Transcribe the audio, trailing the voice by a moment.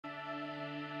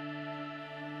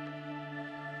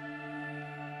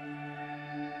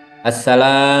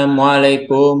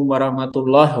Assalamualaikum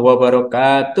warahmatullahi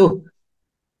wabarakatuh.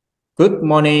 Good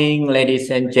morning, ladies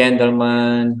and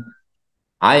gentlemen.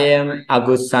 I am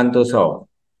Agus Santoso.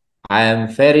 I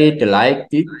am very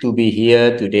delighted to be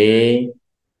here today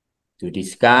to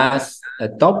discuss a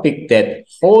topic that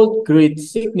holds great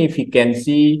significance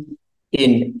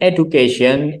in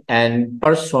education and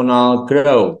personal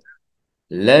growth,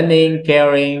 learning,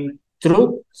 caring,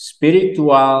 through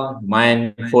spiritual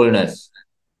mindfulness.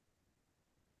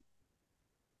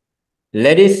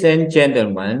 Ladies and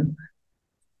gentlemen,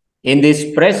 in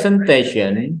this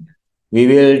presentation, we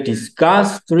will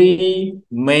discuss three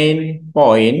main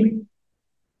points,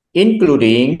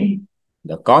 including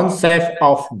the concept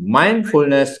of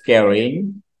mindfulness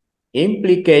caring,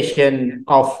 implication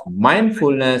of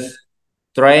mindfulness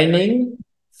training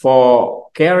for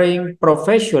caring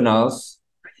professionals,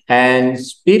 and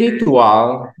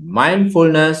spiritual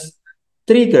mindfulness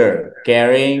trigger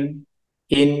caring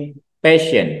in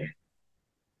patients.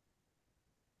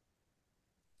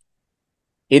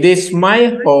 It is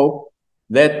my hope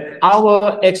that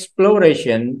our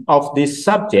exploration of this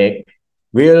subject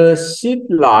will shed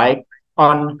light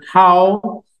on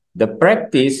how the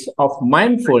practice of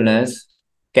mindfulness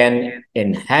can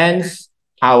enhance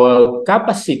our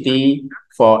capacity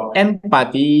for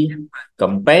empathy,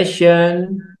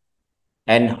 compassion,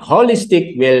 and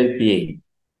holistic well-being,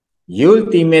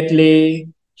 ultimately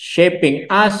shaping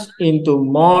us into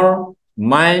more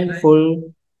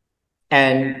mindful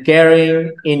and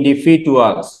caring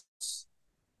individuals.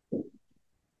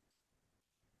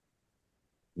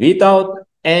 Without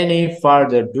any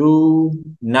further ado,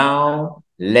 now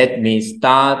let me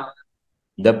start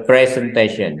the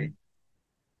presentation.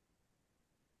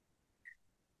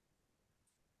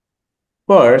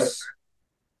 First,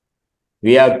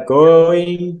 we are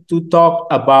going to talk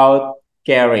about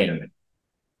caring.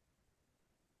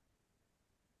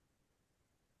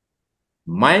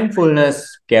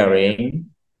 Mindfulness caring,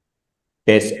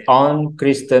 based on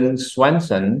Kristen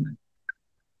Swanson,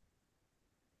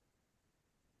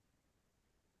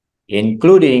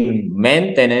 including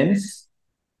maintaining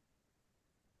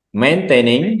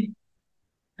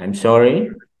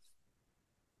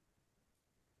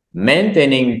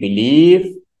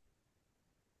belief,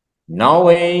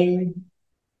 knowing,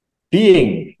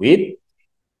 being with,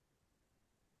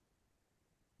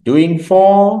 doing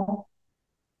for,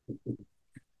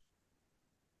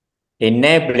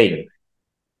 enabling.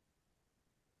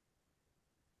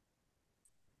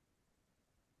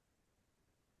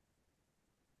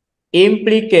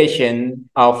 Implication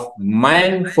of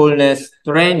mindfulness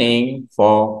training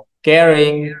for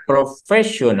caring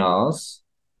professionals.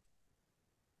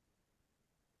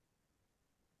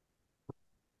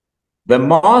 The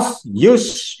most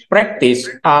used practice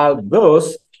are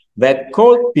those that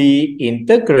could be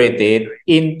integrated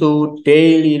into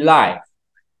daily life.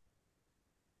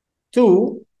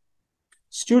 2.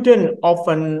 Students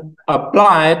often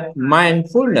apply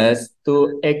mindfulness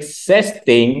to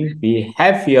existing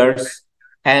behaviors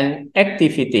and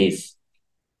activities.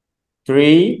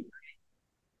 3.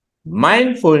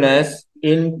 Mindfulness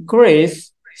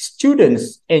increases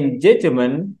students'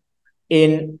 engagement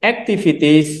in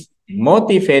activities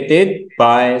motivated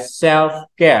by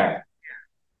self-care.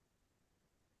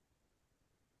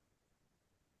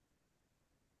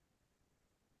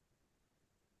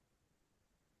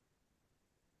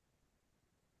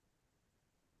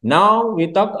 Now we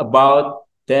talk about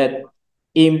that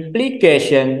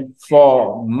implication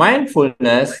for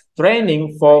mindfulness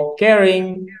training for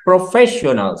caring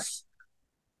professionals.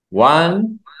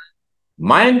 1.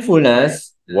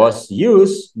 Mindfulness was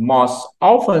used most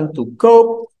often to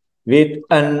cope with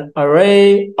an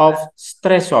array of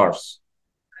stressors.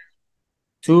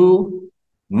 2.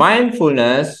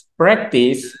 Mindfulness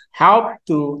practice helped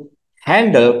to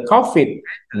handle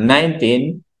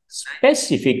COVID-19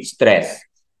 specific stress.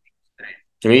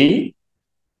 3.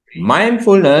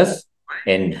 Mindfulness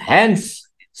enhances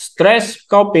stress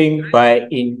coping by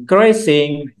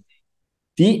increasing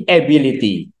the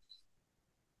ability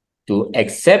to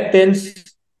acceptance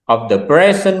of the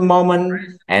present moment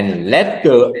and let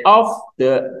go of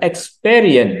the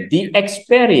experience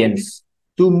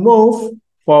to move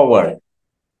forward.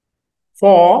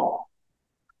 4.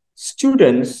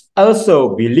 Students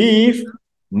also believe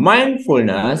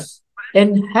mindfulness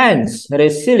enhances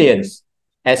resilience,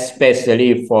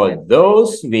 especially for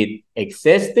those with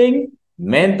existing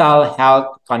mental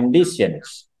health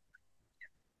conditions.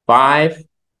 5.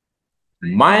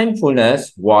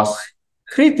 Mindfulness was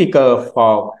critical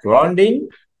for grounding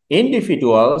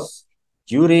individuals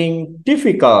during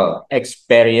difficult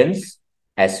experience,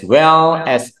 as well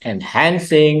as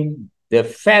enhancing the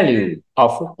value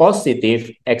of positive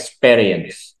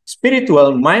experience.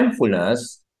 Spiritual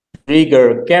mindfulness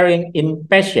trigger caring in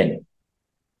passion.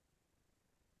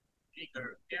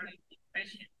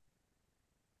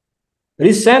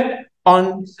 Research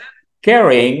on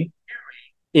caring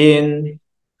in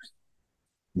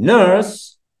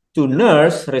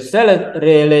nurse-to-nurse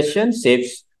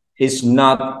relationships is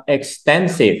not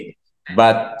extensive,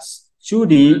 but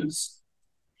studies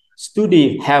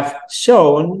have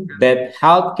shown that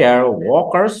healthcare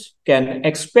workers can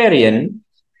experience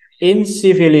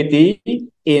incivility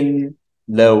in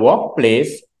the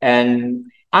workplace and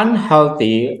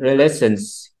unhealthy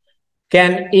relations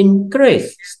can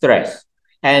increase stress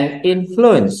and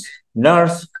influence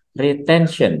nurse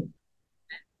retention.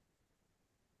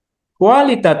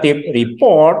 Qualitative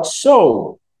reports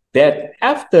show that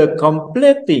after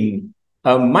completing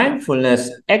a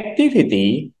mindfulness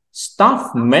activity,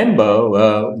 staff members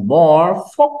were more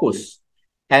focused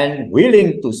and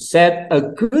willing to set a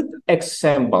good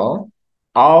example,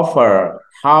 offer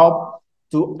help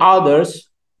to others,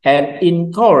 and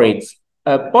encourage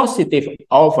a positive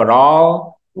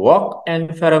overall work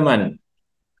environment.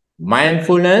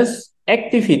 Mindfulness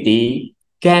activity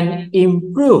can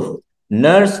improve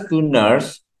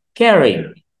nurse-to-nurse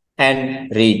caring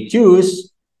and reduce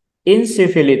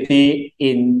incivility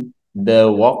in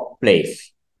the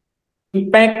workplace.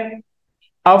 Impact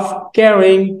of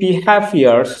caring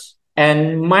behaviors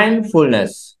and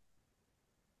mindfulness.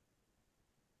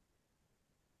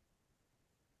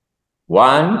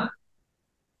 1.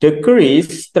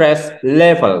 Decrease stress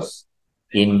levels,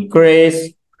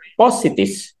 increase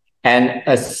positives, and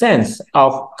a sense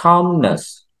of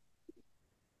calmness.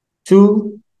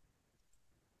 2.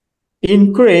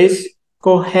 Increase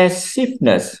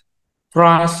cohesiveness,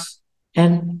 trust,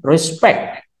 and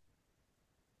respect.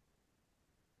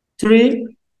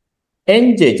 3.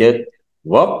 Engaged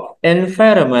work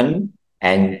environment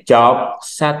and job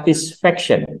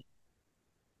satisfaction.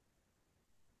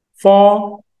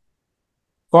 4.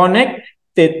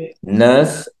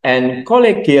 Connectedness and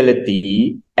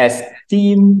collegiality as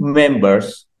team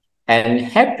members and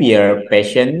happier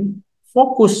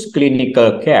patient-focused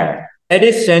clinical care.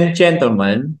 Ladies and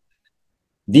gentlemen,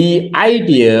 the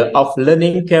idea of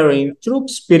learning caring through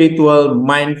spiritual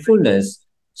mindfulness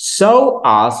shows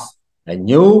us a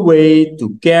new way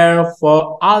to care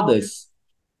for others.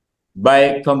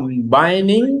 By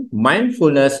combining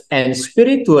mindfulness and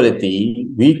spirituality,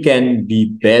 we can be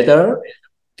better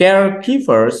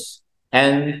caregivers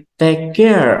and take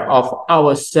care of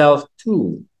ourselves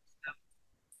too.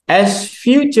 As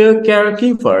future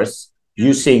caregivers,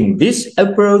 using this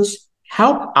approach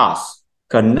help us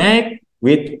connect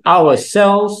with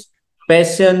ourselves,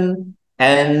 patients,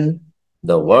 and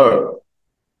the world.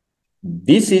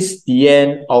 This is the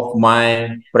end of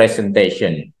my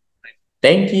presentation.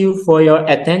 Thank you for your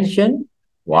attention.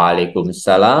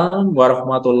 Waalaikumsalam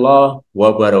warahmatullahi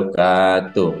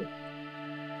wabarakatuh.